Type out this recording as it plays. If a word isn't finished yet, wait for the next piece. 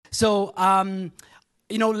So,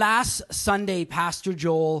 last Sunday, Pastor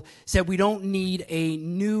Joel said we don't need a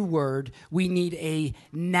new word, we need a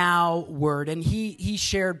now word. And he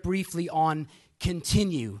shared briefly on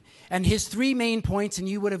continue. And his 3 main points, and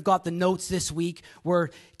you would have got the notes this week, were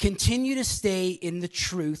continue to stay in the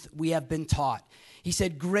truth we have been taught. He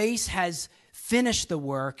said grace has finished the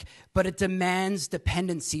work, but it demands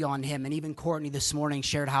dependency on him. And even Courtney this morning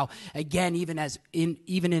shared how, again,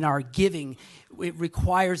 even in our giving, it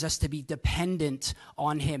requires us to be dependent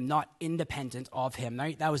on him, not independent of him.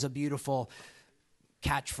 Right? That was a beautiful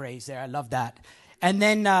catchphrase there. I love that. And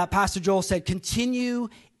then Pastor Joel said, continue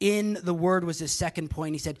in the word was his second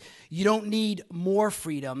point. He said, you don't need more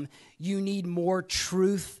freedom. You need more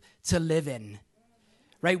truth to live in.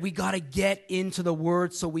 Right? We got to get into the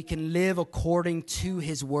word so we can live according to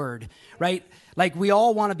his word, right? Like we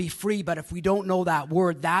all want to be free, but if we don't know that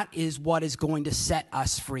word, that is what is going to set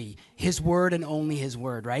us free. His word and only his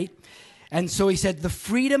word, right? And so he said, the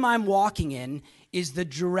freedom I'm walking in is the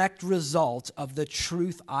direct result of the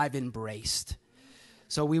truth I've embraced.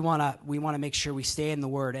 So we want to make sure we stay in the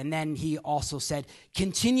word. And then he also said,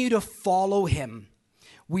 continue to follow him.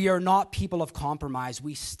 We are not people of compromise.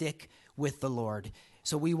 We stick with the Lord.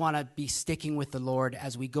 So we want to be sticking with the Lord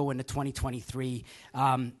as we go into 2023. So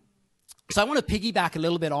I want to piggyback a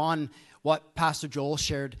little bit on what Pastor Joel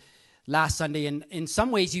shared last Sunday. And in some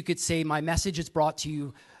ways, you could say my message is brought to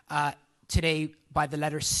you today by the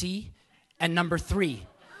letter C and number 3,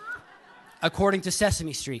 according to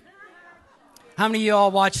Sesame Street. How many of you all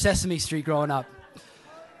watched Sesame Street growing up?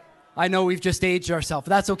 I know we've just aged ourselves, but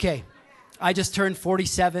that's okay. I just turned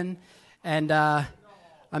 47, and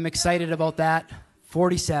I'm excited about that.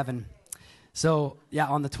 47. So, yeah,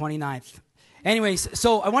 on the 29th. Anyways,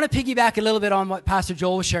 so I want to piggyback a little bit on what Pastor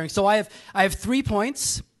Joel was sharing. So I have 3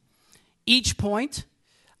 points. Each point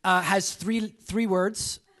has three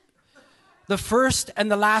words. The first and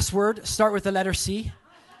the last word start with the letter C.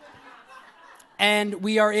 And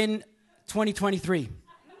we are in 2023.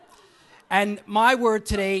 And my word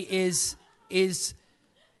today is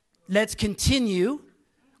let's continue,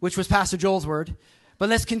 which was Pastor Joel's word, but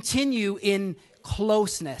let's continue in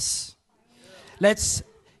closeness. Let's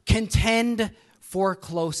contend for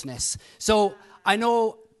closeness. So I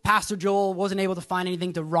know Pastor Joel wasn't able to find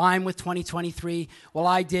anything to rhyme with 2023. Well,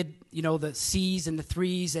 I did, the C's and the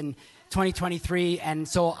 3's and 2023. And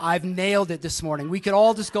so I've nailed it this morning. We could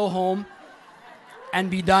all just go home and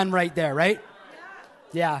be done right there, right?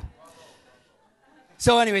 Yeah.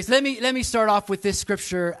 So anyways, let me start off with this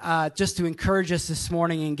scripture just to encourage us this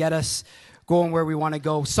morning and get us going where we want to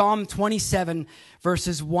go. Psalm 27,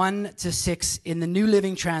 verses 1 to 6 in the New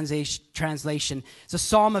Living Translation. It's a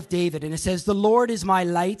psalm of David, and it says, the Lord is my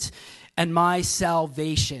light and my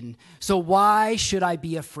salvation. So why should I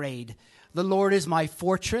be afraid? The Lord is my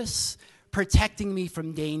fortress, protecting me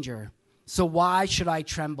from danger. So why should I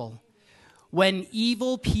tremble? When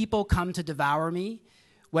evil people come to devour me,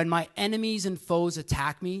 when my enemies and foes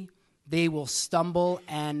attack me, they will stumble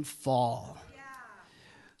and fall.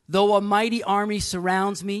 Though a mighty army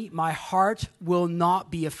surrounds me, my heart will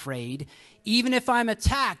not be afraid. Even if I'm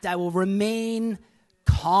attacked, I will remain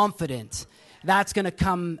confident. That's going to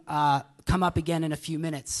come up again in a few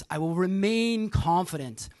minutes. I will remain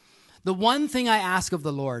confident. The one thing I ask of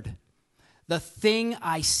the Lord, the thing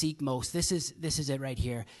I seek most, this is it right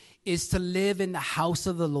here, is to live in the house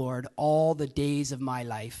of the Lord all the days of my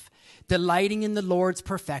life, delighting in the Lord's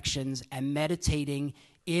perfections and meditating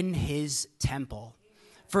in his temple.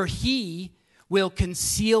 For he will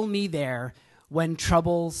conceal me there when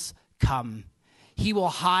troubles come. He will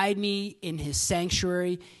hide me in his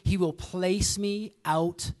sanctuary. He will place me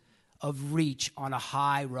out of reach on a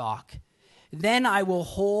high rock. Then I will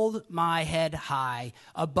hold my head high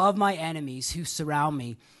above my enemies who surround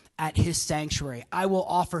me at his sanctuary. I will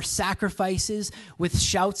offer sacrifices with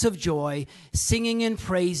shouts of joy, singing and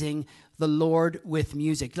praising the Lord with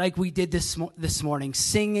music, like we did this morning,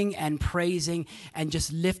 singing and praising and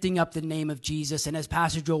just lifting up the name of Jesus. And as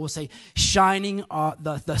Pastor Joel will say, shining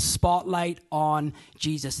the spotlight on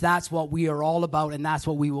Jesus. That's what we are all about, and that's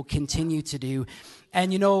what we will continue to do.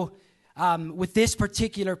 And with this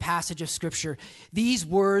particular passage of Scripture, these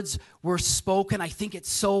words were spoken. I think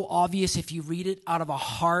it's so obvious if you read it out of a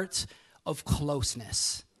heart of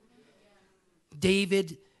closeness.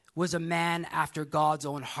 David was a man after God's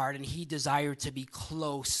own heart, and he desired to be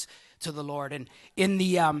close to the Lord. And in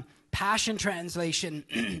the Passion Translation,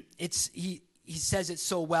 he says it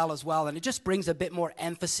so well as well, and it just brings a bit more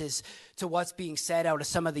emphasis to what's being said out of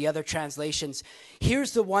some of the other translations.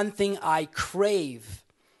 Here's the one thing I crave,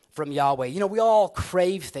 from Yahweh. You know, we all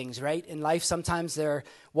crave things, right? In life, sometimes they're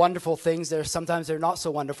wonderful things. Sometimes they're not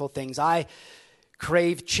so wonderful things. I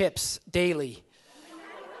crave chips daily.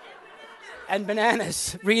 And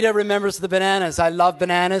bananas. Rita remembers the bananas. I love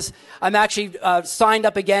bananas. I'm actually signed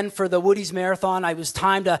up again for the Woody's Marathon. I was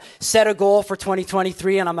timed to set a goal for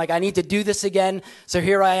 2023, and I'm like, I need to do this again. So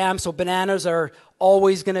here I am. So bananas are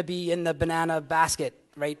always going to be in the banana basket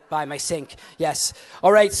right by my sink. Yes.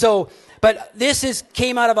 All right. So, but this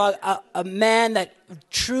came out of a man that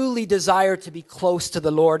truly desired to be close to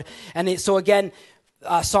the Lord. And so again,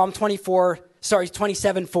 Psalm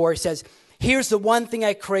 27:4 says, here's the one thing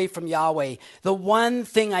I crave from Yahweh, the one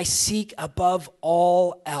thing I seek above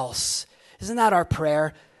all else. Isn't that our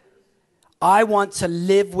prayer? I want to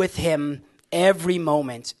live with him every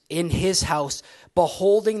moment in his house,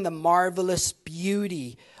 beholding the marvelous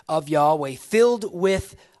beauty of Yahweh, filled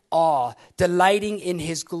with awe, delighting in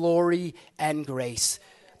his glory and grace.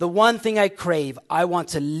 The one thing I crave, I want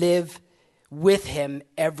to live with him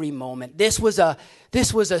every moment. This was a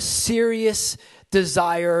serious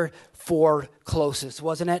desire for closeness,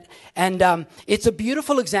 wasn't it? And it's a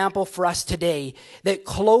beautiful example for us today that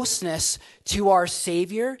closeness to our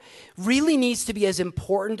Savior really needs to be as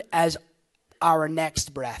important as our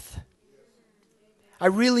next breath. I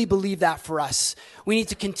really believe that for us. We need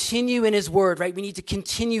to continue in his word, right? We need to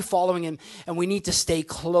continue following him, and we need to stay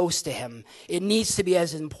close to him. It needs to be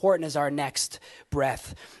as important as our next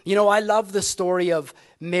breath. You know, I love the story of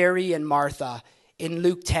Mary and Martha in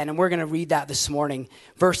Luke 10, and we're going to read that this morning,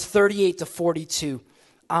 verse 38 to 42.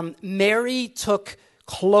 Mary took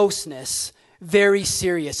closeness very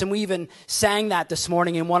serious, and we even sang that this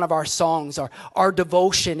morning in one of our songs. Our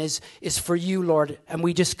devotion is for you, Lord, and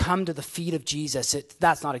we just come to the feet of Jesus.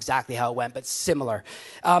 That's not exactly how it went, but similar.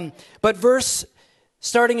 But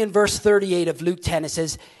starting in verse 38 of Luke 10, it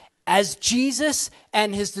says, as Jesus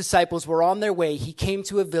and his disciples were on their way, he came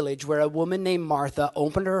to a village where a woman named Martha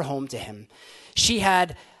opened her home to him. She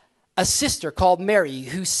had a sister called Mary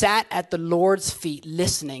who sat at the Lord's feet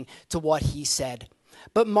listening to what he said.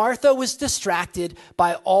 But Martha was distracted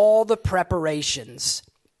by all the preparations.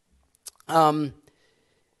 I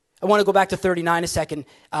want to go back to 39 a second.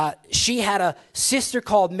 She had a sister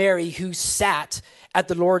called Mary who sat at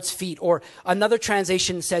the Lord's feet, or another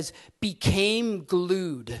translation says became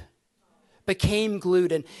glued.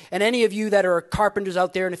 And any of you that are carpenters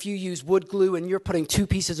out there, and if you use wood glue and you're putting two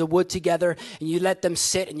pieces of wood together and you let them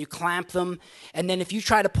sit and you clamp them, and then if you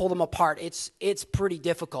try to pull them apart, it's pretty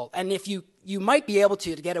difficult. And if you might be able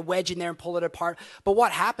to get a wedge in there and pull it apart, but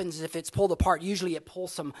what happens is if it's pulled apart, usually it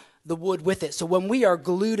pulls the wood with it. So when we are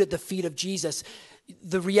glued at the feet of Jesus,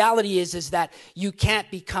 the reality is that you can't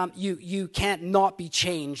not be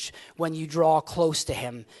changed when you draw close to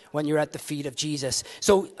him, when you're at the feet of Jesus.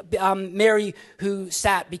 So Mary, who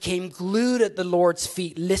sat, became glued at the Lord's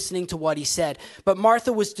feet, listening to what he said. But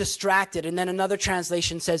Martha was distracted, and then another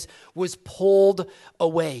translation says, was pulled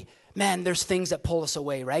away. Man, there's things that pull us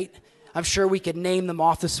away, right? I'm sure we could name them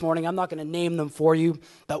off this morning. I'm not going to name them for you,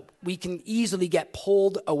 but we can easily get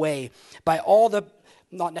pulled away by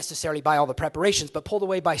not necessarily by all the preparations, but pulled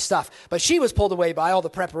away by stuff. But she was pulled away by all the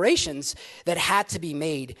preparations that had to be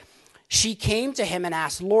made. She came to him and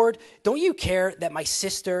asked, Lord, don't you care that my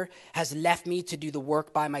sister has left me to do the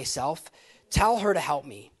work by myself? Tell her to help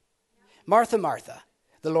me. Martha, Martha,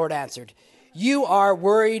 the Lord answered, you are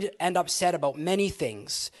worried and upset about many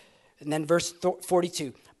things. And then verse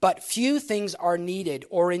 42, but few things are needed,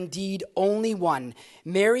 or indeed only one.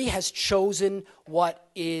 Mary has chosen what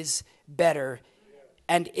is better,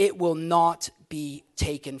 and it will not be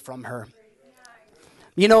taken from her.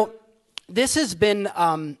 You know, this has been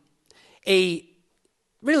this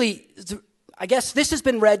has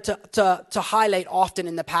been read to highlight often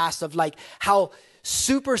in the past of like how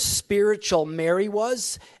super spiritual Mary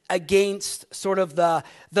was against sort of the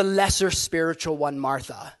lesser spiritual one,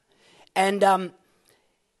 Martha. And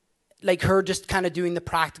like her just kind of doing the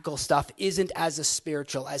practical stuff isn't as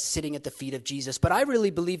spiritual as sitting at the feet of Jesus. But I really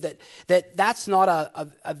believe that's not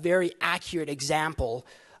a very accurate example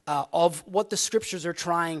of what the scriptures are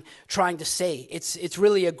trying to say. It's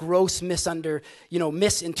really a gross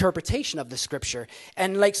misinterpretation of the scripture.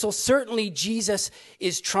 And like, so certainly Jesus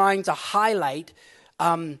is trying to highlight,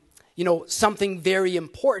 something very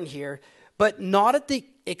important here, but not at the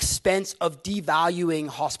expense of devaluing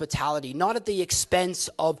hospitality, not at the expense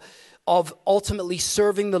of ultimately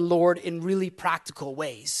serving the Lord in really practical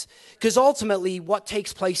ways. Because ultimately what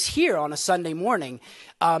takes place here on a Sunday morning,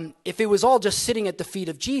 if it was all just sitting at the feet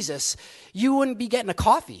of Jesus, you wouldn't be getting a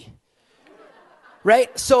coffee,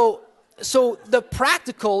 right? So so the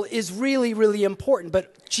practical is really, really important,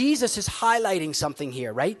 but Jesus is highlighting something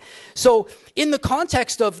here, right? So in the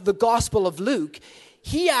context of the Gospel of Luke,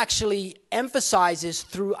 he actually emphasizes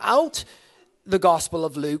throughout the Gospel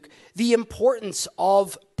of Luke the importance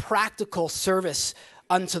of practical service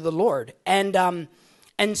unto the Lord. And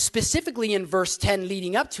specifically in verse 10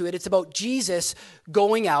 leading up to it, it's about Jesus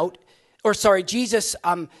going out, Jesus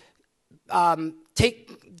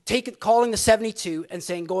calling the 72 and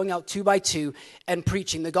saying, going out 2 by 2 and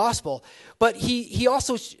preaching the gospel. But he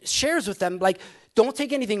also shares with them, like, don't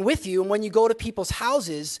take anything with you. And when you go to people's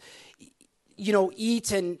houses,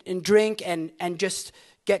 eat and drink and just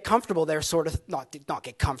get comfortable there, sort of, not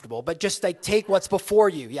get comfortable, but just like take what's before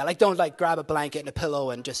you. Yeah, like don't like grab a blanket and a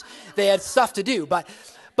pillow and just, they had stuff to do. But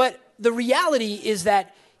the reality is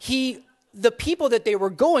that the people that they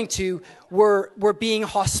were going to were being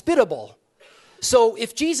hospitable. So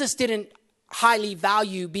if Jesus didn't highly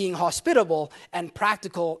value being hospitable and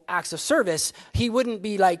practical acts of service, he wouldn't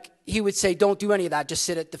be like, he would say, don't do any of that, just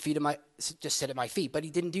sit at my feet. But he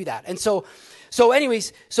didn't do that. And so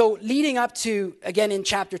leading up to, again, in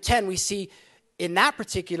chapter 10, we see in that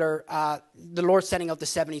particular, the Lord sending out the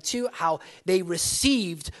 72, how they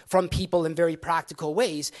received from people in very practical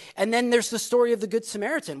ways. And then there's the story of the Good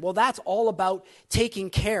Samaritan. Well, that's all about taking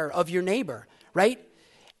care of your neighbor, right?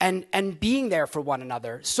 And being there for one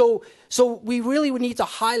another. So we really would need to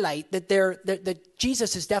highlight that that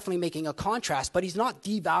Jesus is definitely making a contrast, but he's not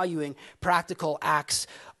devaluing practical acts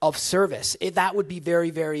of service. That would be very,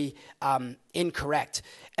 very incorrect.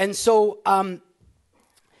 And so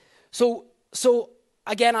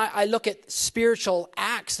again, I look at spiritual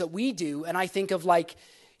acts that we do, and I think of, like,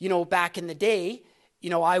 back in the day,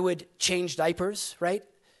 I would change diapers, right?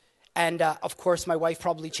 And of course, my wife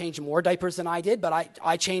probably changed more diapers than I did, but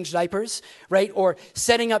I changed diapers, right? Or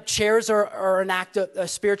setting up chairs or an act, a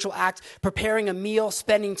spiritual act, preparing a meal,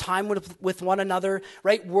 spending time with one another,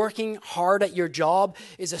 right? Working hard at your job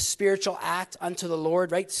is a spiritual act unto the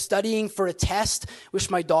Lord, right? Studying for a test. Wish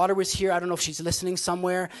my daughter was here. I don't know if she's listening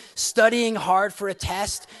somewhere. Studying hard for a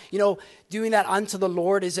test, doing that unto the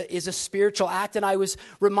Lord is a spiritual act. And I was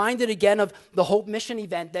reminded again of the Hope Mission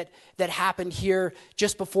event that happened here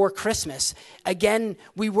just before Christmas. Again,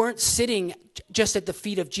 we weren't sitting just at the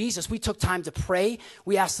feet of Jesus. We took time to pray.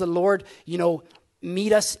 We asked the Lord,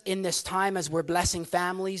 meet us in this time as we're blessing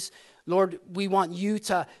families. Lord, we want you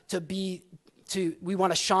we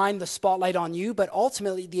want to shine the spotlight on you, but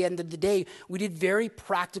ultimately at the end of the day, we did very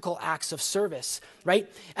practical acts of service, right?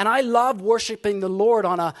 And I love worshiping the Lord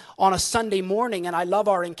on a Sunday morning, and I love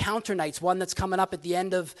our encounter nights, one that's coming up at the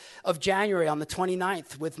end of January on the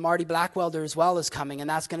 29th with Marty Blackwelder as well is coming, and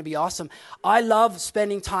that's going to be awesome. I love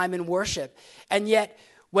spending time in worship, and yet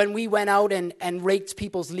when we went out and raked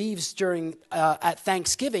people's leaves during at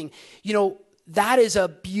Thanksgiving, that is a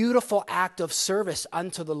beautiful act of service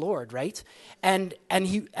unto the Lord, right? And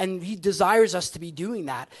he desires us to be doing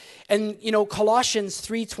that. And Colossians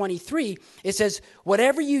 3:23, it says,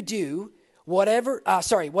 whatever you do, work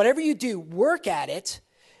at it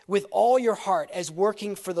with all your heart as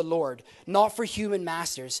working for the Lord, not for human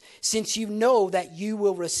masters, since you know that you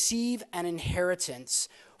will receive an inheritance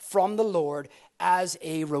from the Lord as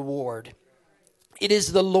a reward. It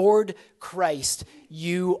is the Lord Christ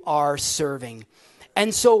you are serving.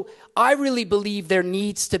 And so I really believe there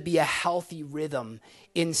needs to be a healthy rhythm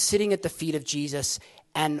in sitting at the feet of Jesus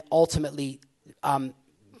and ultimately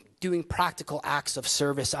doing practical acts of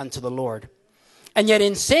service unto the Lord. And yet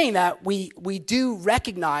in saying that, we do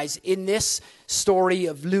recognize in this story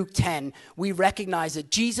of Luke 10, we recognize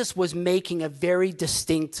that Jesus was making a very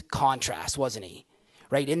distinct contrast, wasn't he?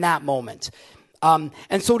 Right, in that moment. And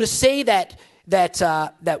so to say that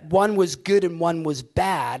one was good and one was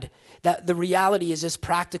bad, that the reality is this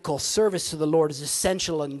practical service to the Lord is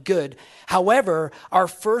essential and good. However, our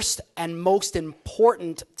first and most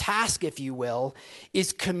important task, if you will,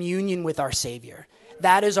 is communion with our Savior.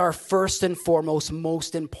 That is our first and foremost,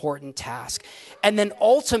 most important task. And then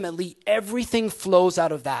ultimately, everything flows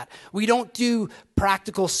out of that. We don't do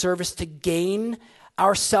practical service to gain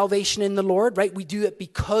our salvation in the Lord, right? We do it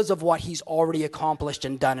because of what he's already accomplished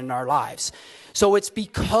and done in our lives. So it's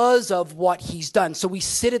because of what he's done. So we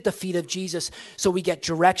sit at the feet of Jesus so we get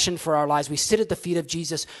direction for our lives. We sit at the feet of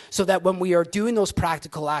Jesus so that when we are doing those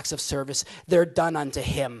practical acts of service, they're done unto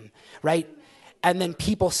him, right? And then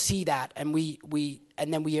people see that, and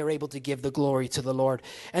then we are able to give the glory to the Lord.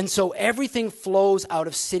 And so everything flows out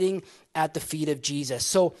of sitting at the feet of Jesus.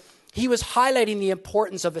 So he was highlighting the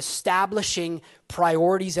importance of establishing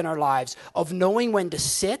priorities in our lives, of knowing when to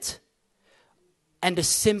sit and to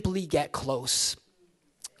simply get close.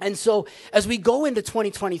 And so as we go into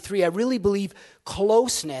 2023, I really believe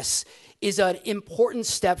closeness is an important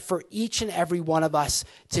step for each and every one of us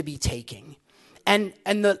to be taking. And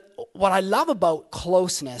what I love about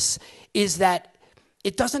closeness is that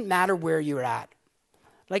it doesn't matter where you're at.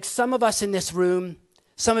 Like some of us in this room,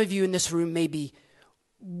 some of you in this room may be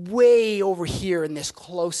way over here in this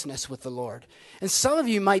closeness with the Lord. And some of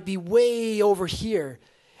you might be way over here.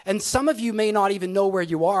 And some of you may not even know where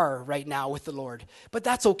you are right now with the Lord. But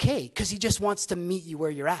that's okay, because he just wants to meet you where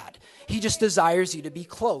you're at. He just desires you to be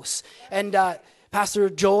close. And Pastor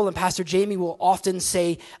Joel and Pastor Jamie will often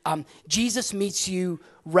say, Jesus meets you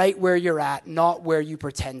right where you're at, not where you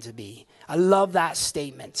pretend to be. I love that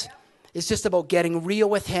statement. It's just about getting real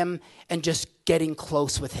with him and just getting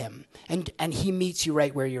close with him. And he meets you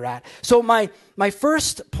right where you're at. So my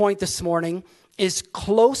first point this morning is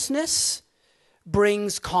closeness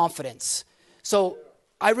brings confidence. So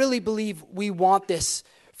I really believe we want this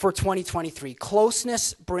for 2023.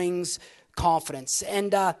 Closeness brings confidence.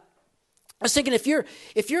 And I was thinking, if you're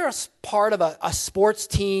a part of a sports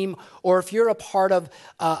team, or if you're a part of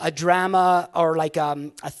a drama or like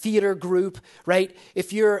a theater group, right?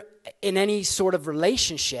 If you're in any sort of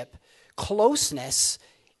relationship, closeness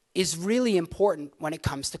is really important when it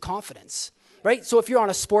comes to confidence, right? So if you're on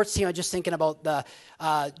a sports team, I'm just thinking about the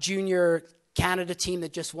junior Canada team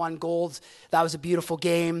that just won gold. That was a beautiful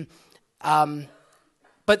game.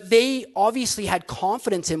 But they obviously had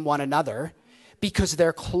confidence in one another because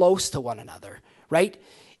they're close to one another, right?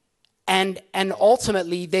 And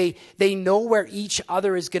ultimately, they know where each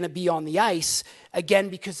other is going to be on the ice, again,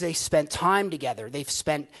 because they spent time together. They've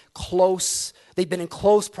been in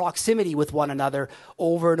close proximity with one another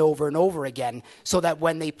over and over and over again, so that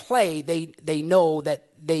when they play, they know that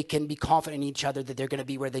they can be confident in each other, that they're going to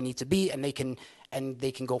be where they need to be, and they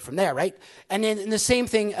can go from there, right? And then the same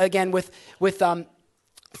thing again with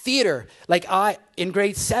theater. Like in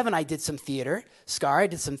grade 7, I did some theater. I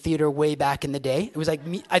did some theater way back in the day. It was like,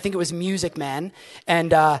 I think it was Music Man.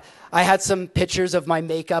 And I had some pictures of my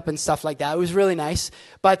makeup and stuff like that. It was really nice.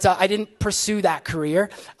 But I didn't pursue that career.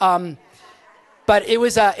 But it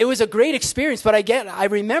was a great experience. But again, I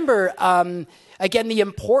remember, again, the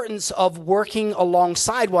importance of working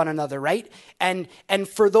alongside one another, right? And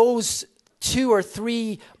for those 2 or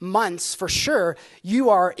 3 months, for sure, you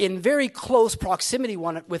are in very close proximity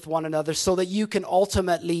with one another, so that you can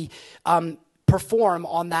ultimately perform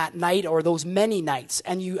on that night or those many nights.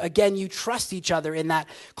 And you trust each other in that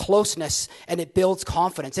closeness, and it builds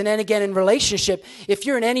confidence. And then again, in relationship, if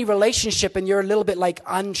you're in any relationship and you're a little bit like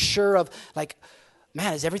unsure of like,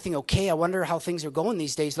 man, is everything okay? I wonder how things are going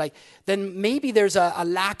these days. Like, then maybe there's a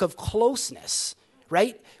lack of closeness,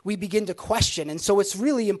 right? We begin to question. And so it's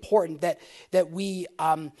really important that we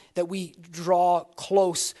draw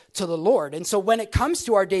close to the Lord. And so when it comes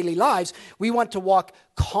to our daily lives, we want to walk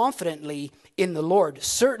confidently in the Lord,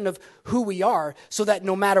 certain of who we are, so that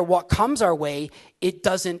no matter what comes our way, it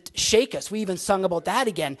doesn't shake us. We even sung about that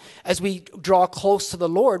again. As we draw close to the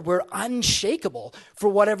Lord, we're unshakable for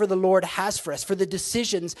whatever the Lord has for us, for the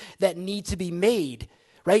decisions that need to be made,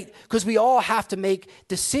 right? Because we all have to make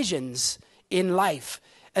decisions in life.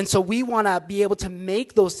 And so we want to be able to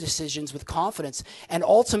make those decisions with confidence. And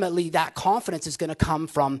ultimately, that confidence is going to come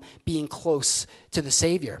from being close to the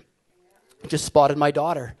Savior. I just spotted my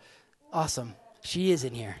daughter. Awesome. She is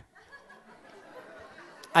in here.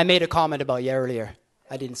 I made a comment about you earlier.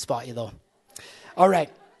 I didn't spot you, though. All right.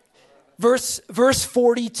 Verse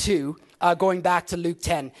 42, going back to Luke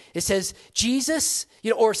 10, it says, Jesus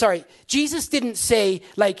didn't say,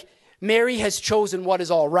 like, Mary has chosen what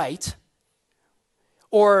is all right.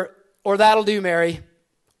 Or that'll do, Mary,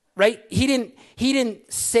 right? He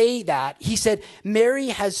didn't say that. He said, Mary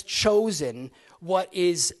has chosen what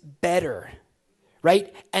is better,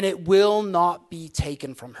 right? And it will not be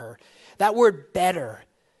taken from her. That word better,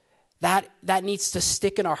 that needs to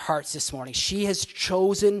stick in our hearts this morning. She has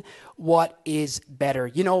chosen what is better.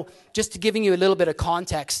 You know, just giving you a little bit of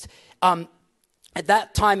context, at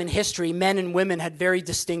that time in history, men and women had very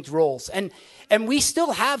distinct roles. And we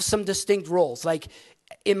still have some distinct roles. Like,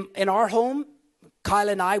 in our home, Kyle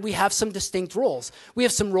and I, we have some distinct roles. We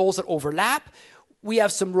have some roles that overlap. We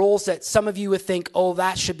have some roles that some of you would think, oh,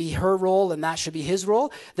 that should be her role and that should be his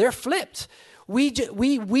role. They're flipped. We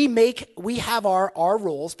have our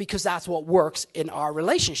roles because that's what works in our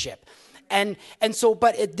relationship. And so,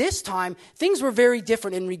 but at this time, things were very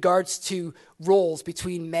different in regards to roles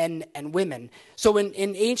between men and women. So in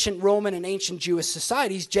ancient Roman and ancient Jewish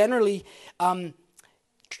societies, generally,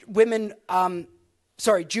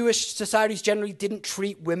 Jewish societies generally didn't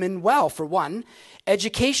treat women well, for one.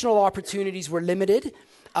 Educational opportunities were limited.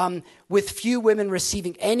 with few women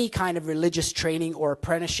receiving any kind of religious training or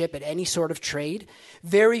apprenticeship at any sort of trade.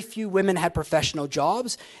 Very few women had professional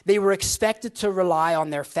jobs. They were expected to rely on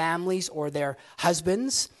their families or their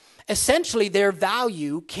husbands. Essentially, their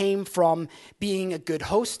value came from being a good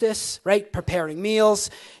hostess, right? Preparing meals,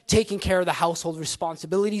 taking care of the household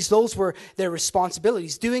responsibilities. Those were their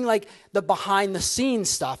responsibilities. Doing like the behind the scenes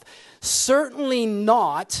stuff. Certainly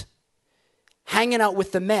not hanging out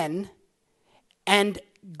with the men and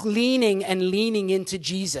gleaning and leaning into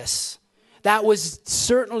Jesus. That was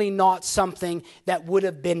certainly not something that would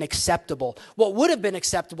have been acceptable. What would have been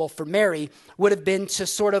acceptable for Mary would have been to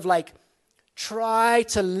sort of like try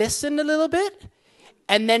to listen a little bit,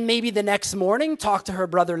 and then maybe the next morning talk to her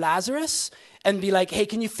brother Lazarus and be like, hey,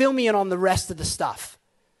 can you fill me in on the rest of the stuff?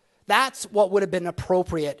 That's what would have been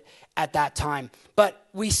appropriate at that time. But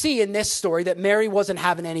we see in this story that Mary wasn't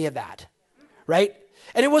having any of that, right?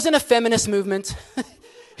 And it wasn't a feminist movement.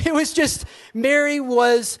 It was just Mary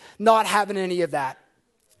was not having any of that.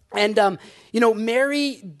 And,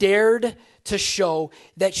 Mary dared to show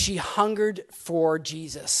that she hungered for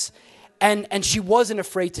Jesus. And she wasn't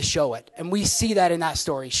afraid to show it. And we see that in that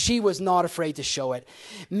story. She was not afraid to show it.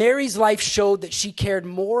 Mary's life showed that she cared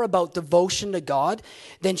more about devotion to God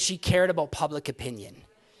than she cared about public opinion.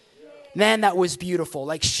 Man, that was beautiful.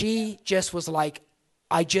 Like she just was like,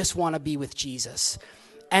 I just want to be with Jesus.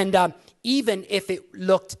 And even if it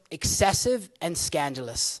looked excessive and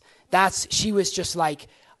scandalous, she was just like,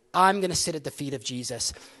 I'm going to sit at the feet of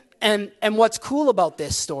Jesus. And what's cool about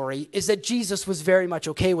this story is that Jesus was very much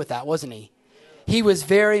okay with that, wasn't he? He was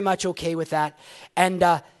very much okay with that. And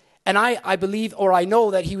I believe, or I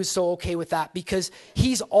know that he was so okay with that because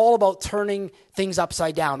he's all about turning things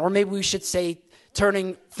upside down. Or maybe we should say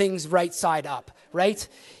turning things right side up, right?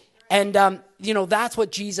 And, that's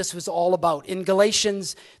what Jesus was all about. In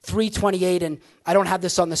Galatians 3:28, and I don't have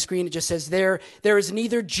this on the screen, it just says, there is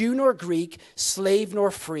neither Jew nor Greek, slave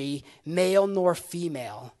nor free, male nor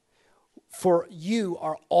female. For you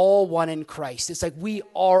are all one in Christ. It's like we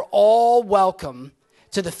are all welcome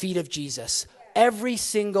to the feet of Jesus. Every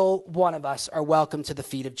single one of us are welcome to the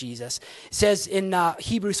feet of Jesus. It says in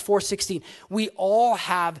Hebrews 4:16, we all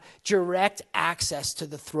have direct access to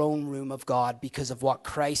the throne room of God because of what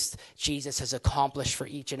Christ Jesus has accomplished for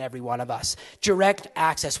each and every one of us. Direct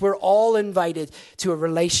access. We're all invited to a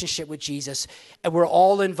relationship with Jesus, and we're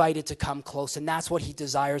all invited to come close, and that's what he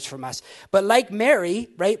desires from us. But like Mary,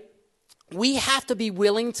 right, we have to be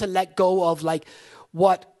willing to let go of like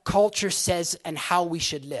what culture says and how we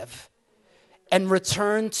should live, and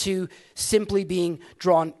return to simply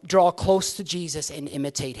draw close to Jesus and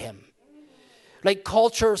imitate him. Like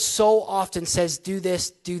culture so often says, do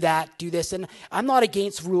this, do that, do this. And I'm not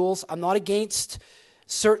against rules. I'm not against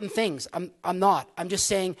certain things. I'm not. I'm just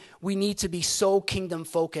saying we need to be so kingdom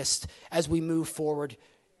focused as we move forward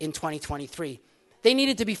in 2023. They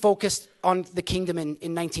needed to be focused on the kingdom in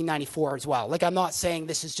 1994 as well. Like, I'm not saying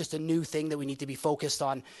this is just a new thing that we need to be focused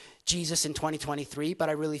on Jesus in 2023, but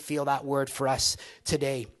I really feel that word for us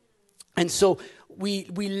today. And so we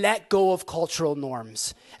let go of cultural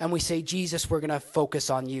norms and we say, Jesus, we're going to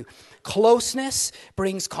focus on you. Closeness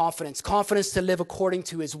brings confidence. Confidence to live according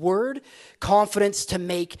to his word. Confidence to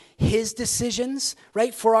make his decisions,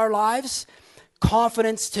 right, for our lives.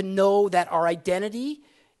 Confidence to know that our identity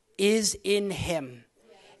is in him.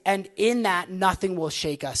 And in that, nothing will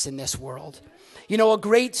shake us in this world. A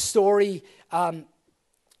great story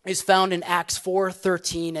is found in Acts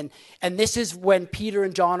 4:13. And this is when Peter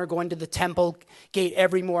and John are going to the temple gate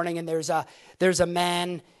every morning. And there's a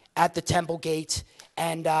man at the temple gate.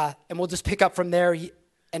 And we'll just pick up from there.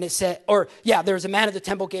 And it said, there's a man at the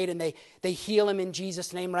temple gate, and they heal him in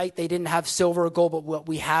Jesus' name, right? They didn't have silver or gold, but what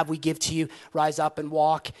we have, we give to you. Rise up and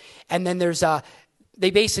walk. And then they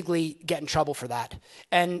basically get in trouble for that.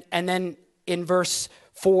 And then in verse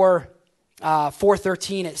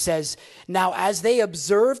 4:13, it says, now as they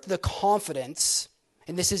observed the confidence,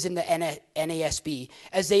 and this is in the NASB,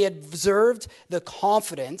 as they observed the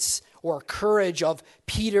confidence or courage of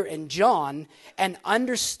Peter and John and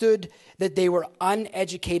understood that they were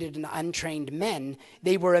uneducated and untrained men,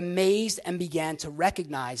 they were amazed and began to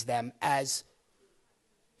recognize them as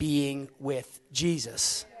being with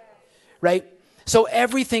Jesus, right? So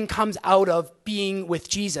everything comes out of being with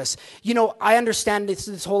Jesus. I understand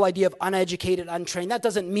this whole idea of uneducated, untrained. That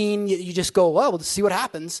doesn't mean you just go, well, we'll see what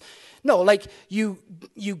happens. No, like you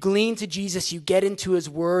glean to Jesus, you get into his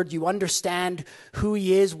word, you understand who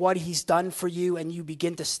he is, what he's done for you, and you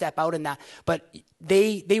begin to step out in that. But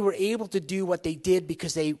they were able to do what they did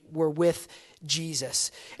because they were with Jesus.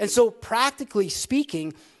 And so practically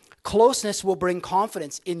speaking, closeness will bring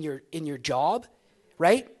confidence in your job,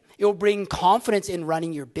 right? It will bring confidence in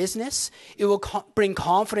running your business. It will bring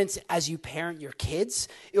confidence as you parent your kids.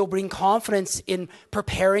 It will bring confidence in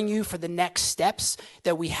preparing you for the next steps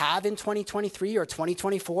that we have in 2023 or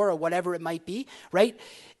 2024 or whatever it might be, right?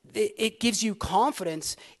 It gives you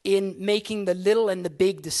confidence in making the little and the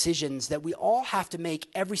big decisions that we all have to make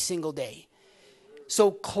every single day.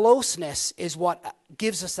 So closeness is what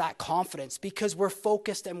gives us that confidence because we're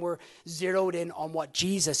focused and we're zeroed in on what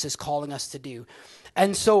Jesus is calling us to do.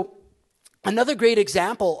 And so another great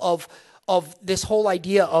example of this whole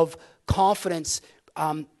idea of confidence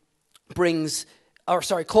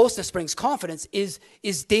closeness brings confidence is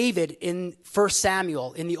David in 1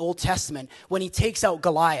 Samuel in the Old Testament when he takes out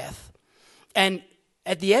Goliath. And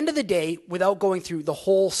at the end of the day, without going through the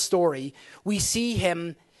whole story, we see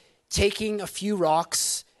him taking a few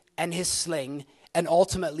rocks and his sling and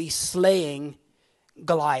ultimately slaying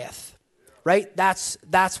Goliath, right? That's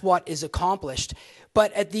what is accomplished.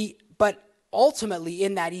 But ultimately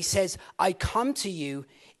in that he says, I come to you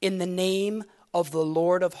in the name of the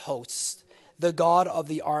Lord of hosts, the God of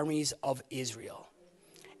the armies of Israel.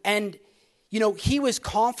 And, he was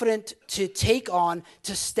confident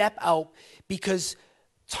to step out because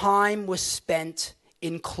time was spent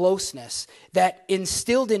in closeness that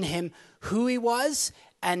instilled in him who he was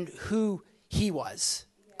and who he was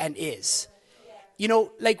and is.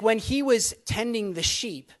 Like when he was tending the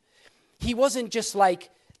sheep, he wasn't just like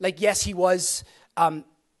yes, he was,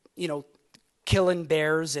 killing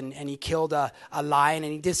bears and he killed a lion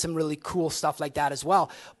and he did some really cool stuff like that as well.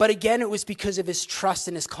 But again, it was because of his trust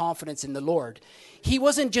and his confidence in the Lord. He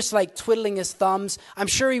wasn't just like twiddling his thumbs. I'm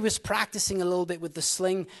sure he was practicing a little bit with the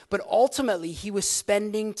sling, but ultimately he was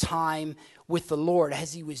spending time with the Lord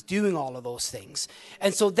as he was doing all of those things.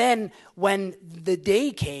 And so then when the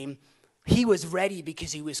day came, he was ready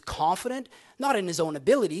because he was confident, not in his own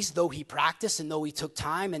abilities, though he practiced and though he took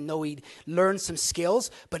time and though he learned some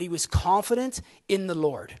skills, but he was confident in the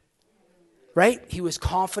Lord, right? He was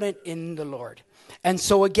confident in the Lord. And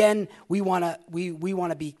so again, we want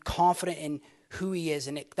to be confident in who he is,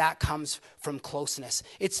 and that comes from closeness.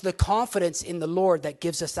 It's the confidence in the Lord that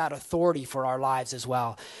gives us that authority for our lives as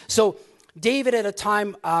well. So David at a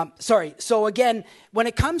time, so again, when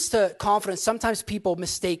it comes to confidence, sometimes people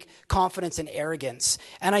mistake confidence and arrogance.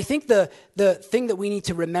 And I think the thing that we need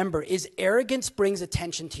to remember is arrogance brings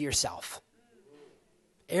attention to yourself.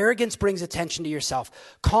 Arrogance brings attention to yourself.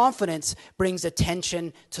 Confidence brings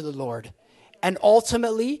attention to the Lord. And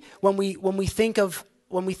ultimately, when we think of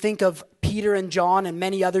Peter and John and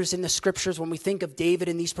many others in the scriptures, when we think of David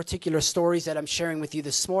in these particular stories that I'm sharing with you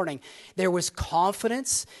this morning, there was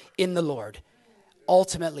confidence in the Lord.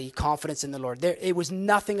 Ultimately, confidence in the Lord. It was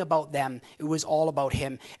nothing about them. It was all about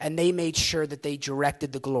him. And they made sure that they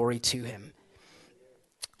directed the glory to him.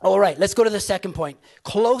 All right, let's go to the second point.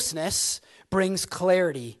 Closeness brings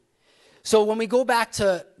clarity. So when we go back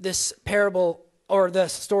to this parable or the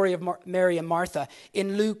story of Mary and Martha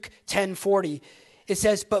in Luke 10:40, it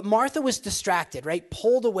says, but Martha was distracted, right?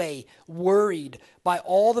 Pulled away, worried by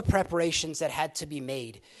all the preparations that had to be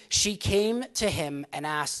made. She came to him and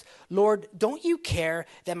asked, Lord, don't you care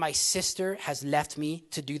that my sister has left me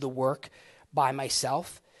to do the work by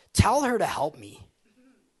myself? Tell her to help me,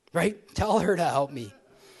 right? Tell her to help me.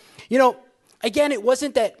 Again, it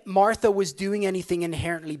wasn't that Martha was doing anything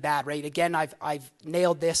inherently bad, right? Again, I've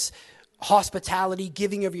nailed this. Hospitality,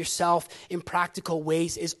 giving of yourself in practical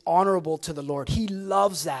ways is honorable to the Lord. He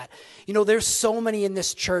loves that. There's so many in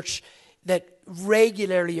this church that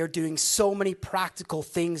regularly are doing so many practical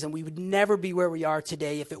things, and we would never be where we are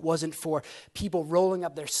today if it wasn't for people rolling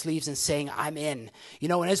up their sleeves and saying, I'm in.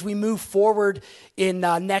 And as we move forward in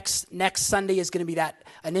next Sunday is going to be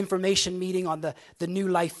an information meeting on the New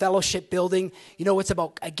Life Fellowship building. It's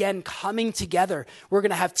about, again, coming together. We're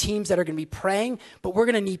going to have teams that are going to be praying, but we're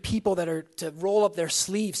going to need people that are to roll up their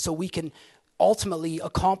sleeves so we can ultimately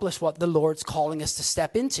accomplish what the Lord's calling us to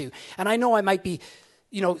step into. And I know I might be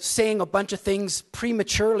saying a bunch of things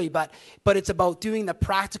prematurely, but it's about doing the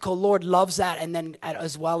practical. Lord loves that, and then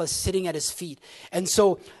as well as sitting at his feet. And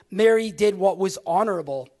so Mary did what was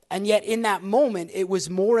honorable, and yet in that moment, it was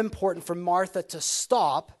more important for Martha to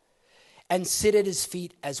stop and sit at his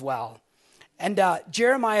feet as well. And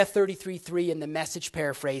Jeremiah 33:3 in the Message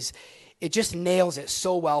paraphrase, it just nails it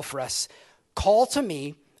so well for us. Call to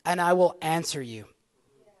me, and I will answer you.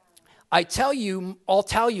 I'll tell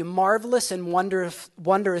you marvelous and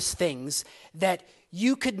wondrous things that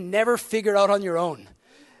you could never figure out on your own.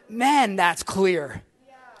 Man, that's clear,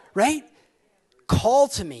 right? Call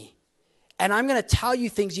to me, and I'm going to tell you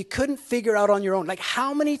things you couldn't figure out on your own. Like,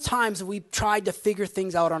 how many times have we tried to figure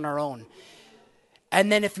things out on our own?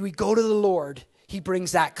 And then if we go to the Lord, he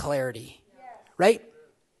brings that clarity, right?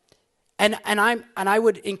 And I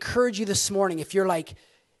would encourage you this morning, if you're like,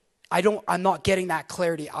 I'm not getting that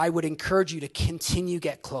clarity, I would encourage you to continue to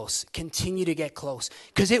get close,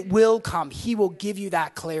 because it will come. He will give you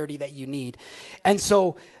that clarity that you need. And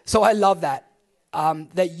so I love that,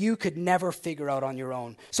 that you could never figure out on your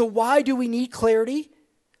own. So why do we need clarity?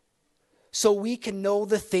 So we can know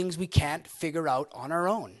the things we can't figure out on our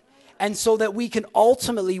own. And so that we can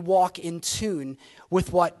ultimately walk in tune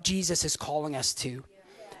with what Jesus is calling us to.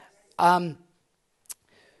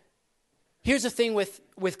 Here's the thing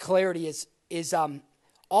with clarity is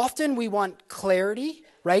often we want clarity,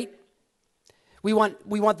 right? We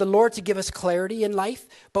want the Lord to give us clarity in life,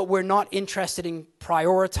 but we're not interested in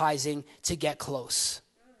prioritizing to get close.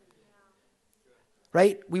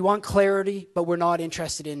 Right? We want clarity, but we're not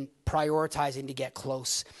interested in prioritizing to get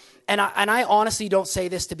close. And I honestly don't say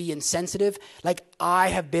this to be insensitive. Like, I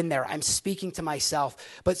have been there. I'm speaking to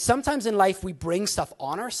myself. But sometimes in life, we bring stuff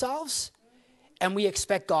on ourselves, and we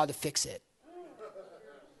expect God to fix it.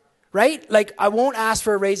 Right? Like, I won't ask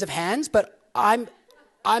for a raise of hands, but I'm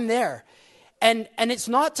there. And it's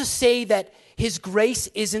not to say that his grace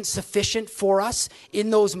isn't sufficient for us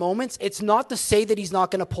in those moments. It's not to say that he's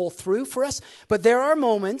not going to pull through for us. But there are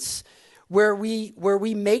moments where we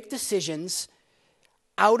make decisions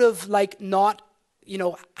out of like not,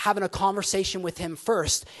 having a conversation with him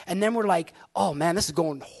first. And then we're like, oh man, this is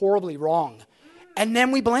going horribly wrong. And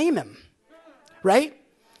then we blame him, right?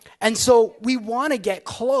 And so we want to get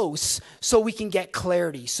close so we can get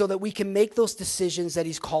clarity, so that we can make those decisions that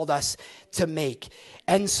he's called us to make.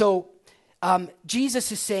 And so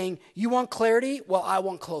Jesus is saying, you want clarity? Well, I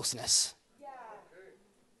want closeness. Yeah.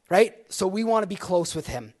 Right? So we want to be close with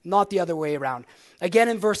him, not the other way around. Again,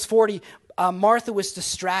 in verse 40, Martha was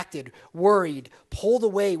distracted, worried, pulled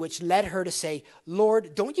away, which led her to say,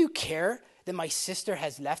 Lord, don't you care that my sister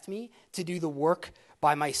has left me to do the work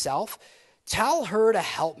by myself? Tell her to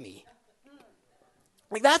help me.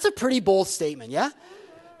 Like, that's a pretty bold statement, yeah?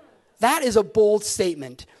 That is a bold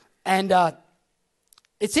statement. And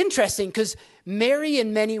it's interesting because Mary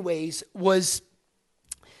in many ways was,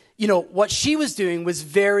 what she was doing was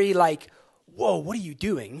very like, whoa, what are you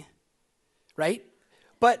doing? Right?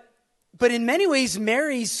 But in many ways,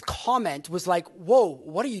 Mary's comment was like, whoa,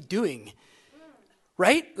 what are you doing?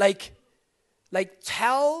 Right? Like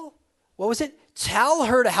tell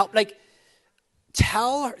her to help. Like,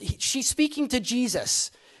 tell her, she's speaking to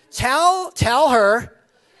Jesus. Tell her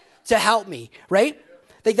to help me, right?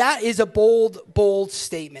 Like, that is a bold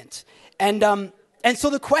statement. And so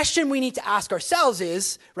the question we need to ask ourselves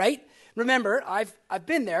is, right? Remember, I've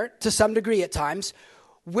been there to some degree at times.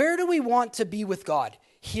 Where do we want to be with God?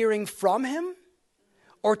 Hearing from him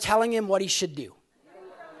or telling him what he should do?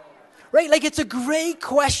 Right? Like, it's a great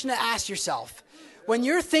question to ask yourself. When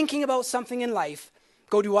you're thinking about something in life,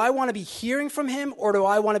 do I want to be hearing from him or do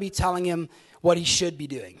I want to be telling him what he should be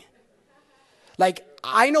doing? Like,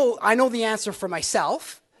 I know the answer for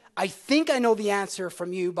myself. I think I know the answer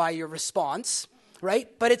from you by your response, right?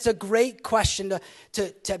 But it's a great question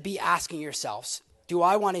to be asking yourselves. Do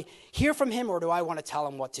I want to hear from him or do I want to tell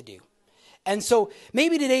him what to do? And so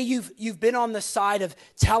maybe today you've been on the side of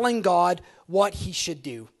telling God what he should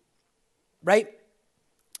do, right?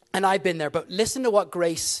 And I've been there, but listen to what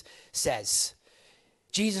Grace says.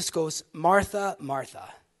 Jesus goes, Martha, Martha.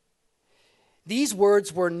 These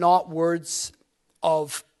words were not words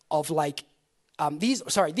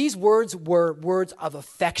these words were words of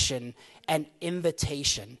affection and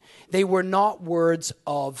invitation. They were not words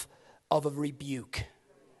of a rebuke.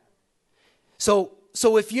 So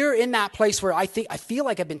if you're in that place where I feel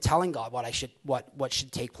like I've been telling God what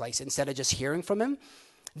should take place instead of just hearing from him,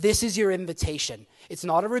 this is your invitation. It's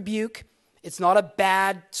not a rebuke. It's not a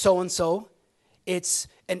bad so-and-so. It's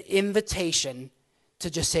an invitation to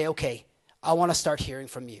just say, okay, I want to start hearing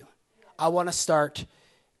from you. I want to start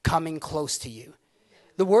coming close to you.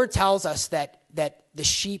 The word tells us that the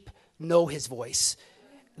sheep know his voice.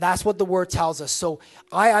 That's what the word tells us. So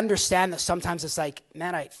I understand that sometimes it's like,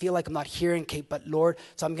 man, I feel like I'm not hearing, Kate, but Lord,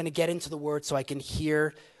 so I'm going to get into the word so I can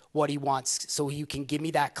hear what he wants, so you can give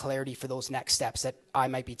me that clarity for those next steps that I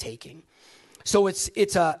might be taking. So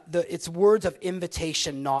it's words of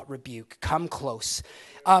invitation, not rebuke. Come close.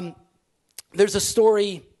 There's a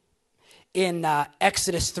story in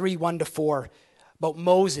Exodus 3:1-4 about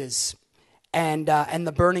Moses and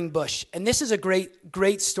the burning bush, and this is a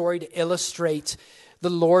great story to illustrate the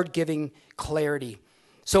Lord giving clarity.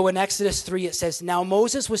 So in Exodus 3, it says, Now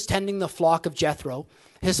Moses was tending the flock of Jethro,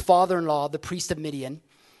 his father-in-law, the priest of Midian,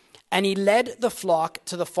 and he led the flock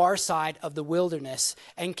to the far side of the wilderness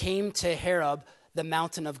and came to Horeb, the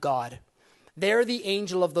mountain of God. There the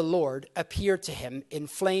angel of the Lord appeared to him in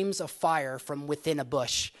flames of fire from within a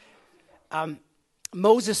bush.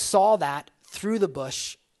 Moses saw that through the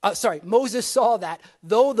bush. Moses saw that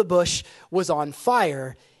though the bush was on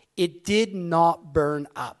fire, it did not burn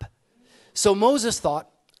up. So Moses thought,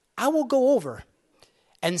 I will go over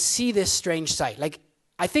and see this strange sight. Like,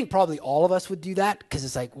 I think probably all of us would do that because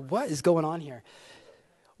it's like, what is going on here?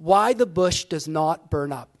 Why the bush does not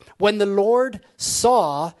burn up. When the Lord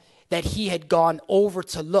saw that he had gone over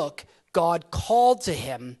to look, God called to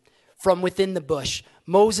him from within the bush,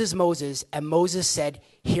 Moses, Moses, and Moses said,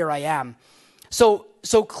 here I am. So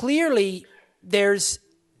clearly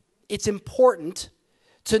it's important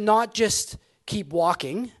to not just keep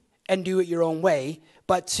walking and do it your own way,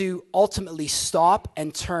 but to ultimately stop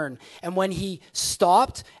and turn. And when he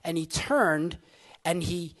stopped and he turned and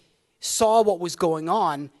he saw what was going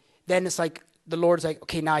on, then it's like the Lord's like,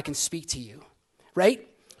 okay, now I can speak to you, right?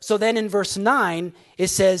 So then in verse 9, it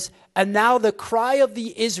says, and now the cry of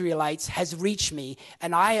the Israelites has reached me,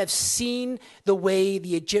 and I have seen the way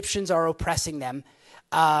the Egyptians are oppressing them.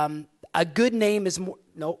 A good name is more,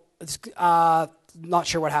 not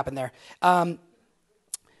sure what happened there.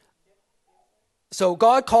 So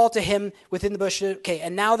God called to him within the bush, okay,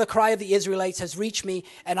 and now the cry of the Israelites has reached me,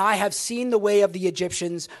 and I have seen the way of the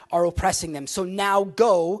Egyptians are oppressing them. So now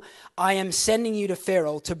go, I am sending you to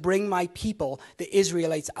Pharaoh to bring my people, the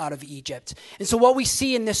Israelites, out of Egypt. And so what we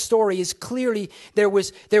see in this story is clearly there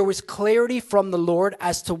was clarity from the Lord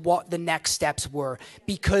as to what the next steps were,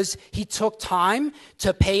 because he took time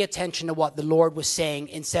to pay attention to what the Lord was saying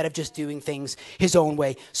instead of just doing things his own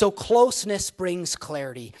way. So closeness brings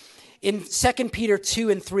clarity. In 2 Peter 2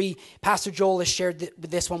 and 3, Pastor Joel has shared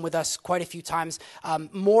this one with us quite a few times,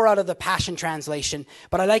 more out of the Passion Translation,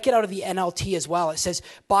 but I like it out of the NLT as well. It says,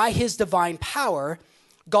 by his divine power,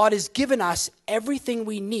 God has given us everything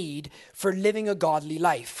we need for living a godly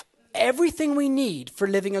life. Everything we need for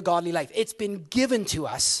living a godly life. It's been given to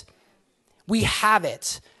us. We have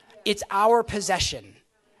it. It's our possession,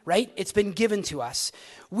 right? It's been given to us.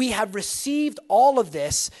 We have received all of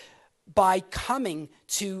this by coming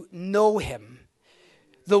to know him,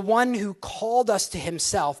 the one who called us to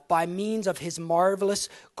himself by means of his marvelous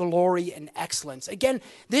glory and excellence. Again,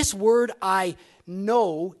 this word I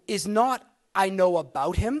know is not I know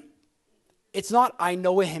about him. It's not I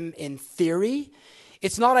know him in theory.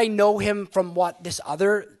 It's not I know him from what this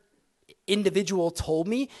other individual told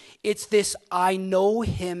me. It's this I know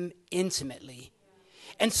him intimately.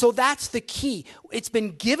 And so that's the key. It's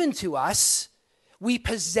been given to us. We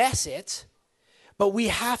possess it, but we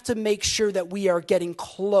have to make sure that we are getting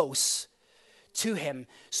close to him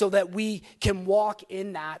so that we can walk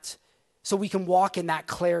in that,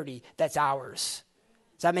 clarity that's ours.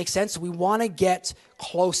 Does that make sense? We want to get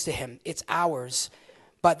close to him. It's ours.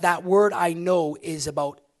 But that word I know is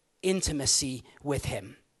about intimacy with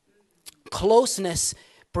him. Closeness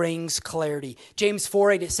brings clarity. James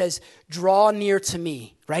 4:8, it says, draw near to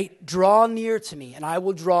me, right? Draw near to me, and I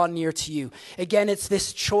will draw near to you. Again, it's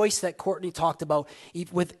this choice that Courtney talked about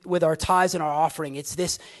with our tithes and our offering. It's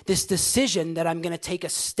this decision that I'm going to take a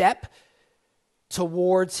step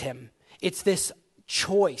towards him. It's this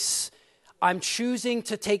choice. I'm choosing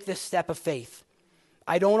to take this step of faith.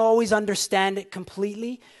 I don't always understand it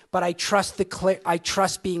completely, but I trust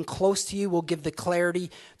being close to you will give the clarity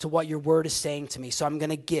to what your word is saying to me. So I'm going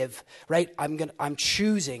to give, right? I'm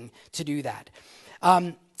choosing to do that.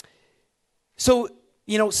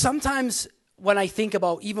 Sometimes when I think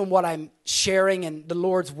about even what I'm sharing and the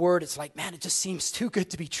Lord's word, it's like, man, it just seems too good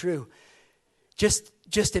to be true.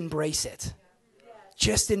 Just embrace it.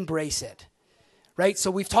 Just embrace it, right? So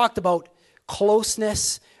we've talked about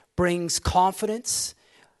closeness brings confidence.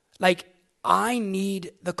 Like, I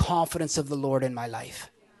need the confidence of the Lord in my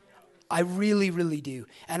life. I really, really do.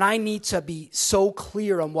 And I need to be so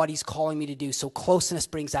clear on what he's calling me to do. So closeness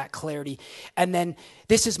brings that clarity. And then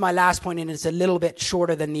this is my last point, and it's a little bit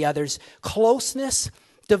shorter than the others. Closeness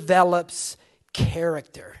develops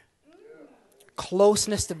character.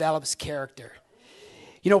 Closeness develops character.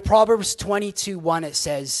 Proverbs 22:1, it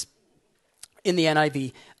says in the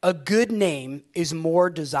NIV, a good name is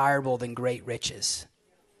more desirable than great riches.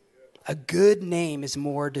 A good name is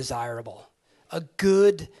more desirable. A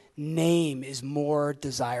good name is more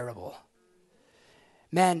desirable.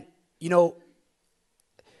 Man,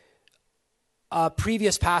 a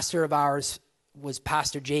previous pastor of ours was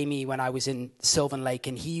Pastor Jamie when I was in Sylvan Lake,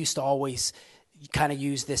 and he used to always kind of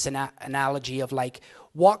use this analogy of like,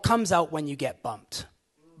 what comes out when you get bumped?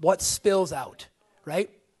 What spills out, right?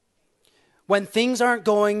 When things aren't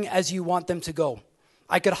going as you want them to go.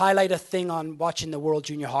 I could highlight a thing on watching the World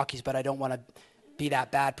Junior Hockeys, but I don't want to be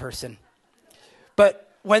that bad person.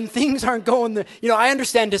 But when things aren't going, I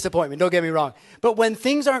understand disappointment, don't get me wrong. But when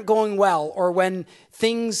things aren't going well, or when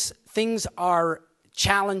things are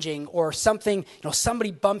challenging, or something,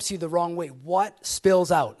 somebody bumps you the wrong way, what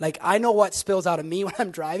spills out? Like, I know what spills out of me when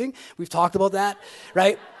I'm driving. We've talked about that,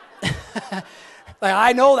 right? Like,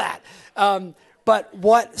 I know that. But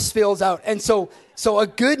what spills out? And so a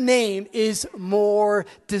good name is more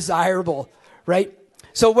desirable, right?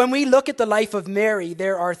 So when we look at the life of Mary,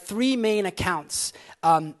 there are three main accounts,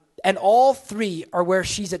 and all three are where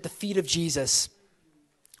she's at the feet of Jesus,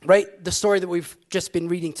 right? The story that we've just been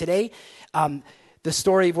reading today, the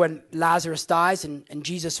story of when Lazarus dies and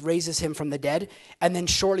Jesus raises him from the dead, and then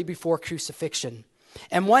shortly before crucifixion.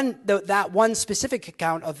 And that one specific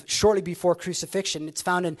account of shortly before crucifixion, it's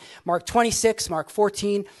found in Mark 26, Mark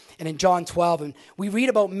 14, and in John 12. And we read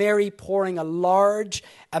about Mary pouring a large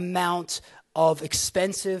amount of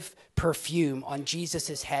expensive perfume on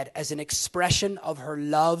Jesus' head as an expression of her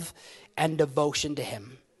love and devotion to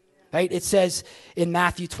him. Right? It says in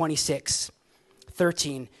Matthew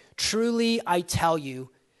 26:13, "Truly I tell you,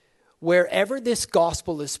 wherever this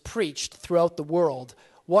gospel is preached throughout the world,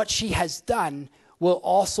 what she has done will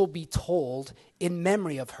also be told in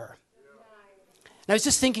memory of her." And I was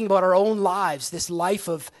just thinking about our own lives, this life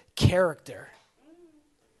of character.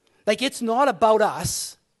 Like, it's not about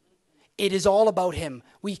us. It is all about him.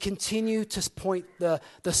 We continue to point the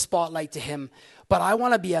spotlight to him. But I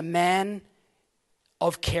want to be a man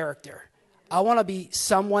of character. I want to be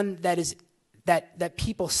someone that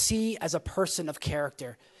people see as a person of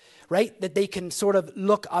character, right? That they can sort of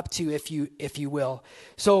look up to, if you will.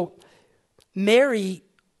 So Mary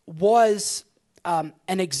was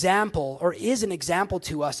an example, or is an example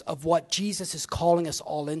to us, of what Jesus is calling us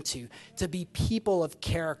all into, to be people of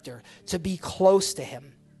character, to be close to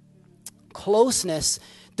him. Closeness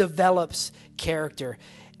develops character.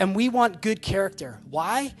 And we want good character.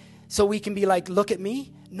 Why? So we can be like, look at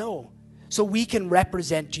me? No. So we can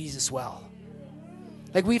represent Jesus well.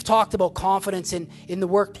 Like, we've talked about confidence in the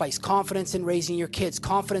workplace, confidence in raising your kids,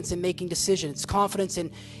 confidence in making decisions, confidence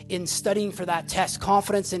in studying for that test,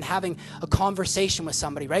 confidence in having a conversation with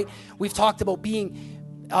somebody, right? We've talked about being,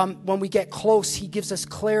 when we get close, he gives us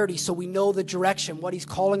clarity so we know the direction, what he's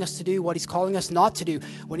calling us to do, what he's calling us not to do,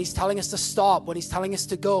 when he's telling us to stop, when he's telling us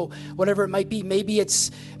to go, whatever it might be. Maybe it's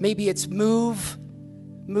move,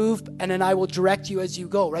 and then I will direct you as you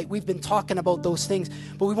go, right? We've been talking about those things,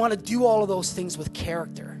 but we want to do all of those things with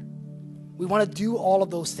character. We want to do all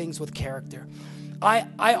of those things with character.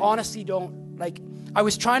 I honestly don't, I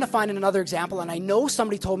was trying to find another example, and I know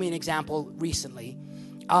somebody told me an example recently,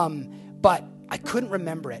 but I couldn't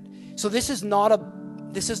remember it. So this is not a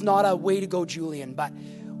way to go, Julian, but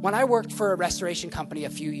when I worked for a restoration company a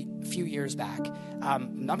few years back, a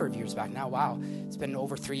number of years back now, wow, it's been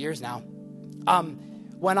over 3 years now.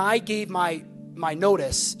 When I gave my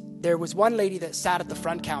notice, there was one lady that sat at the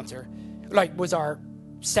front counter, was our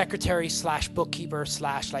secretary / bookkeeper /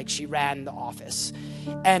 she ran the office.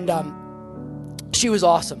 And she was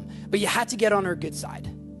awesome, but you had to get on her good side.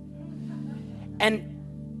 And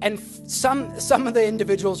some of the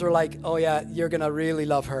individuals were like, oh yeah, you're going to really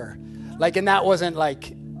love her. And that wasn't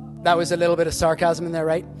that was a little bit of sarcasm in there,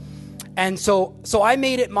 right? And so I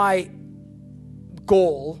made it my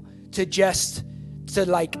goal to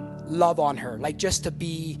love on her, just to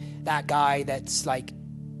be that guy that's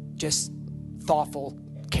just thoughtful,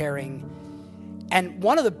 caring. And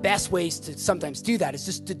one of the best ways to sometimes do that is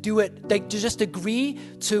just to do it, to just agree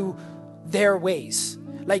to their ways,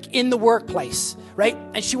 in the workplace, right?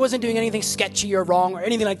 And she wasn't doing anything sketchy or wrong or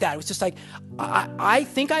anything like that. It was just I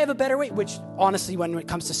think I have a better way, which honestly, when it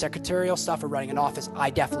comes to secretarial stuff or running an office,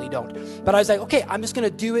 I definitely don't. But I was like, okay, I'm just going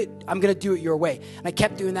to do it. I'm going to do it your way. And I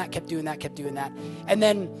kept doing that. And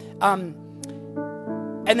then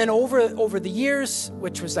over the years,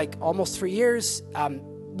 which was almost 3 years,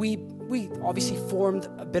 we obviously formed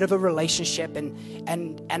a bit of a relationship,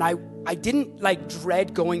 and I didn't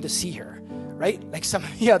dread going to see her, right? Like some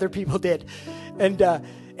of the other people did. And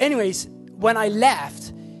anyways, when I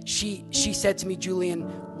left, she said to me, Julian,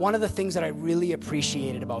 one of the things that I really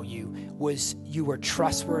appreciated about you was you were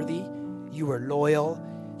trustworthy, you were loyal.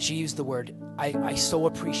 She used the word, I so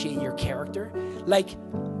appreciate your character.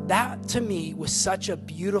 That to me was such a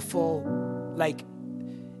beautiful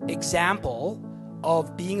example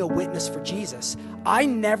of being a witness for Jesus. I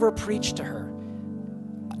never preached to her.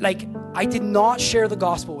 I did not share the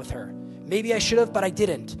gospel with her. Maybe I should have, but I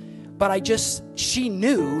didn't. But she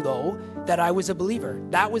knew, though, that I was a believer.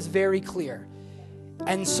 That was very clear.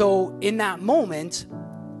 And so in that moment,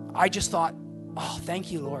 I just thought, oh,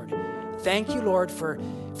 thank you, Lord. Thank you, Lord, for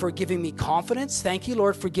giving me confidence. Thank you,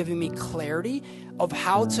 Lord, for giving me clarity of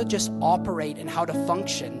how to just operate and how to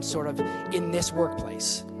function sort of in this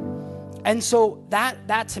workplace. And so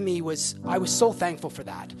that to me I was so thankful for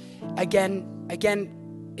that. Again,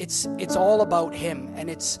 it's all about him, and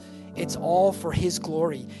it's all for his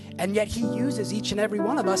glory. And yet he uses each and every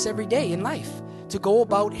one of us every day in life to go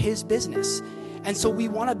about his business. And so we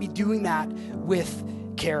want to be doing that with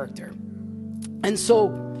character. And so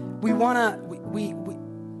we want to,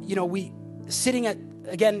 sitting at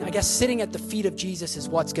the feet of Jesus is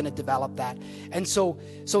what's going to develop that. And so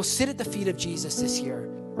sit at the feet of Jesus this year,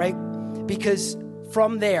 right? Because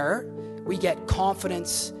from there, we get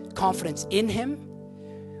confidence in him,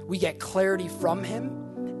 we get clarity from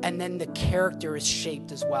him, and then the character is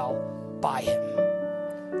shaped as well by him,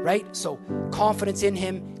 right? So confidence in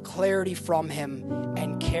him, clarity from him,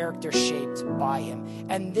 and character shaped by him.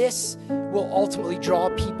 And this will ultimately draw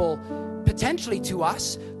people potentially to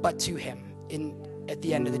us, but to him at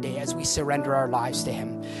the end of the day, as we surrender our lives to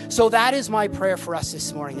him. So that is my prayer for us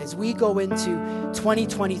this morning. As we go into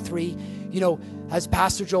 2023, as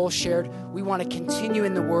Pastor Joel shared, we want to continue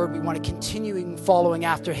in the Word. We want to continue in following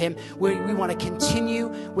after him. We want to continue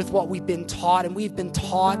with what we've been taught. And we've been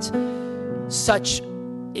taught such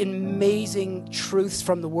amazing truths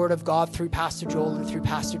from the Word of God through Pastor Joel and through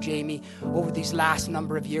Pastor Jamie over these last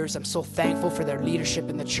number of years. I'm so thankful for their leadership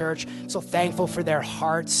in the church. I'm so thankful for their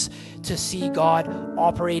hearts to see God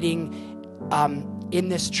operating in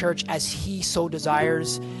this church as he so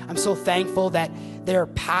desires. I'm so thankful that their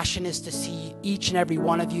passion is to see each and every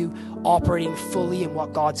one of you operating fully in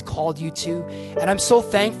what God's called you to. And I'm so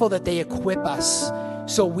thankful that they equip us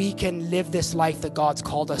so we can live this life that God's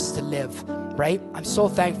called us to live, right? I'm so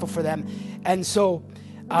thankful for them. And so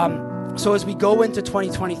as we go into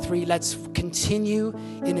 2023, let's continue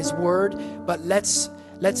in his word, but let's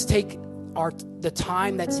take the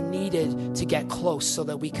time that's needed to get close so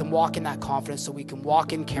that we can walk in that confidence, so we can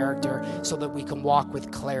walk in character, so that we can walk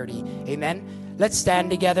with clarity. Amen. Let's stand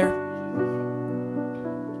together.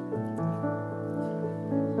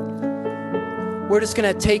 We're just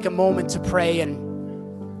going to take a moment to pray, and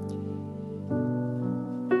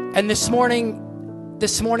this morning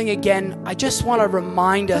again, I just want to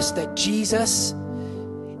remind us that Jesus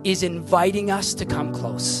is inviting us to come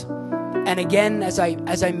close. And again, as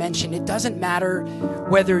I mentioned, it doesn't matter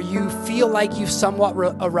whether you feel like you've somewhat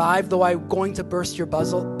arrived, though I'm going to burst your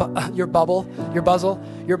bubble.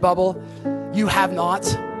 You have not.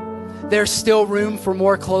 There's still room for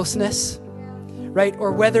more closeness, right?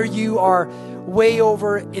 Or whether you are way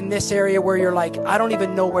over in this area where you're like, I don't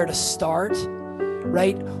even know where to start,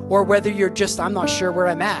 right? Or whether you're just, I'm not sure where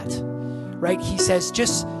I'm at, right? He says,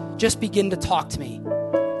 just begin to talk to me.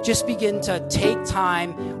 Just begin to take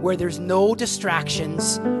time where there's no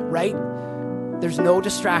distractions, right? There's no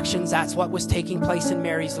distractions. That's what was taking place in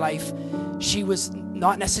Mary's life. She was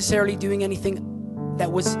not necessarily doing anything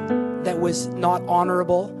that was not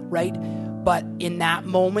honorable, right? But in that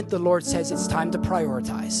moment, the Lord says it's time to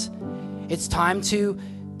prioritize. It's time to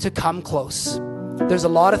come close. There's a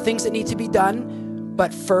lot of things that need to be done,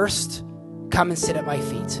 but first, come and sit at my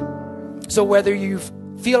feet. So whether you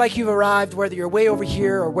feel like you've arrived, whether you're way over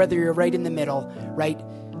here or whether you're right in the middle, right?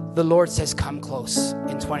 The Lord says, come close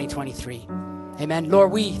in 2023. Amen.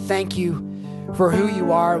 Lord, we thank you for who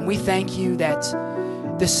you are. And we thank you that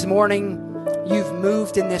this morning you've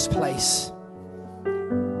moved in this place.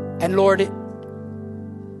 And Lord,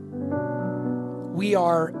 we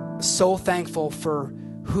are so thankful for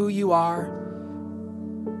who you are,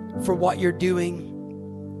 for what you're doing.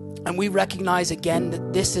 And we recognize again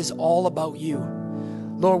that this is all about you.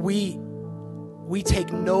 Lord, we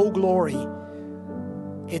take no glory.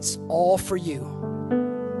 It's all for you.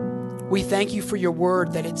 We thank you for your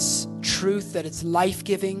word, that it's truth, that it's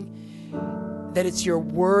life-giving, that it's your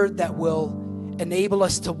word that will enable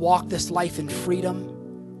us to walk this life in freedom.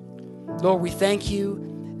 Lord, we thank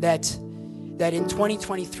you that in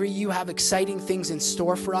 2023 you have exciting things in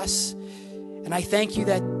store for us. And I thank you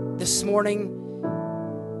that this morning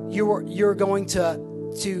you're going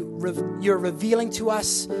you're revealing to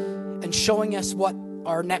us and showing us what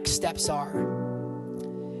our next steps are.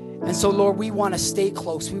 And so, Lord, we want to stay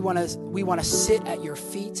close. We want to sit at your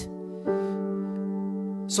feet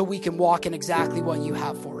so we can walk in exactly what you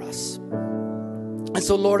have for us. And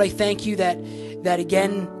so, Lord, I thank you that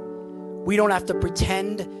again, we don't have to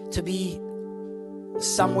pretend to be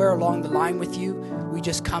somewhere along the line with you. We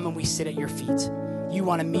just come and we sit at your feet. You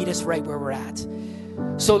want to meet us right where we're at.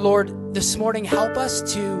 So, Lord, this morning, help us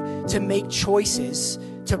to make choices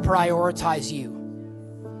to prioritize you.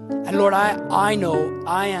 And Lord, I know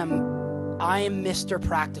I am Mr.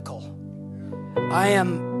 Practical. I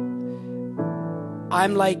am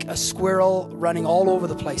I'm like a squirrel running all over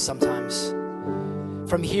the place sometimes,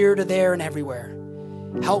 from here to there and everywhere.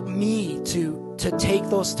 Help me to take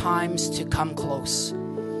those times to come close.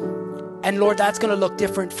 And Lord, that's going to look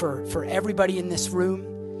different for everybody in this room.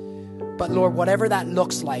 But Lord, whatever that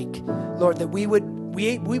looks like, Lord, that we would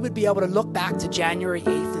be able to look back to January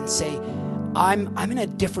 8th and say, I'm in a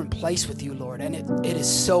different place with you, Lord. And it is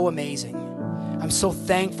so amazing. I'm so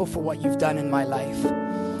thankful for what you've done in my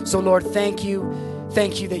life. So Lord, thank you.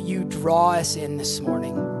 Thank you that you draw us in this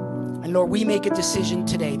morning. And Lord, we make a decision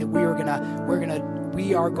today that we are going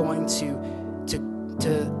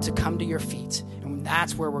to come to your feet. And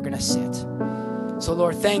that's where we're going to sit. So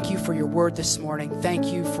Lord, thank you for your word this morning. Thank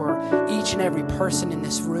you for each and every person in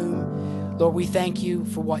this room. Lord, we thank you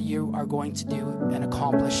for what you are going to do and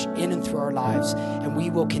accomplish in and through our lives. And we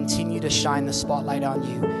will continue to shine the spotlight on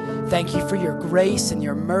you. Thank you for your grace and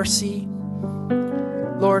your mercy.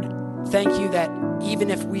 Lord, thank you that even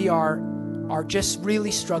if we are just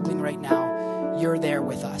really struggling right now, you're there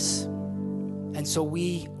with us. And so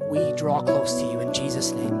we draw close to you in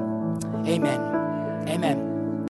Jesus' name. Amen. Amen.